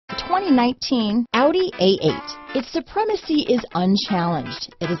2019 Audi A8. Its supremacy is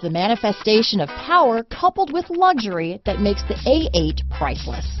unchallenged. It is the manifestation of power coupled with luxury that makes the A8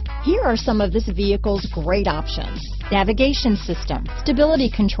 priceless. Here are some of this vehicle's great options: navigation system, stability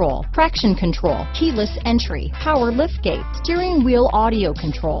control, traction control, keyless entry, power liftgate, steering wheel audio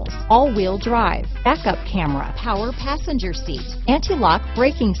controls, all-wheel drive, backup camera, power passenger seat, anti-lock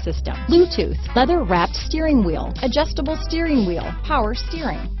braking system, Bluetooth, leather-wrapped steering wheel, adjustable steering wheel, power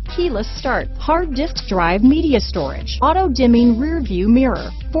steering, keyless start, hard disk drive media storage, auto-dimming rear view mirror,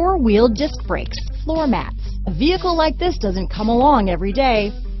 four-wheel disc brakes, floor mats. A vehicle like this doesn't come along every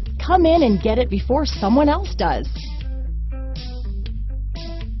day. Come in and get it before someone else does.